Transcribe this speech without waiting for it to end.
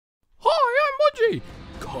DLC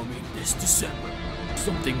coming this December.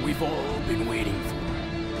 Something we've all been waiting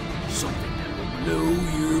for. Something that will blow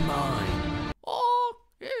your mind. Oh,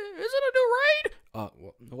 is it a new raid?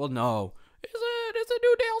 Well, no. Is it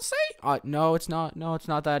new DLC? No, it's not. No, it's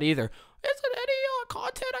not that either. Is it any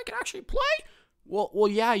content I can actually play? Well,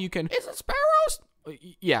 yeah, you can. Is it Sparrows?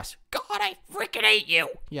 Yes. God, I freaking hate you.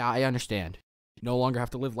 Yeah, I understand. You no longer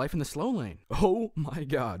have to live life in the slow lane. Oh my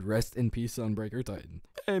God, rest in peace, Sunbreaker Titan.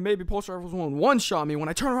 Hey, maybe Pulse Rifles won't one-shot me when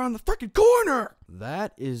I turn around the freaking corner.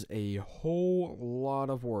 That is a whole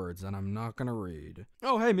lot of words that I'm not gonna read.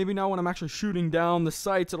 Oh, hey, maybe now when I'm actually shooting down the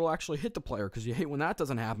sights, it'll actually hit the player, because you hate when that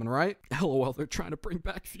doesn't happen, right? LOL, they're trying to bring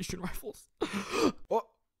back fusion rifles.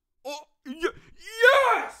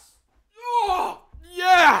 Yes! Oh,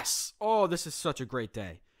 yes! Oh, this is such a great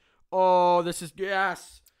day. Oh, this is,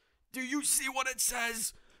 yes. Do you see what it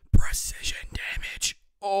says? Precision damage.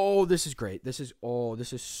 Oh, this is great. This is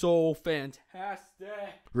so fantastic.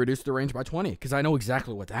 Reduce the range by 20, because I know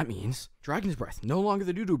exactly what that means. Dragon's Breath, no longer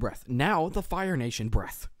the Doo-Doo Breath. Now the Fire Nation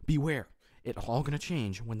Breath. Beware. It's all gonna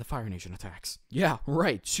change when the Fire Nation attacks. Yeah,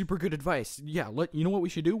 right. Super good advice. Yeah, you know what we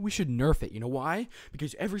should do? We should nerf it. You know why?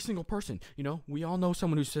 Because every single person, we all know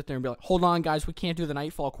someone who sit there and be like, hold on, guys, we can't do the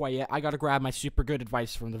Nightfall quite yet. I gotta grab my super good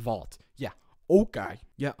advice from the vault. Yeah. Okay.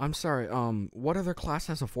 Yeah, I'm sorry. What other class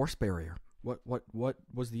has a force barrier? What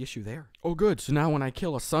was the issue there? Oh, good. So now when I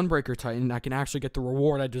kill a Sunbreaker Titan, I can actually get the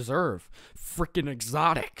reward I deserve. Frickin'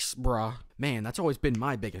 exotics, bruh. Man, that's always been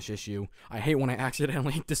my biggest issue. I hate when I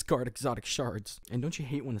accidentally discard exotic shards. And don't you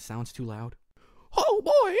hate when the sound's too loud? Oh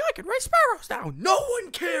boy, I can raise Sparrows now. No one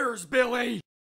cares, Billy.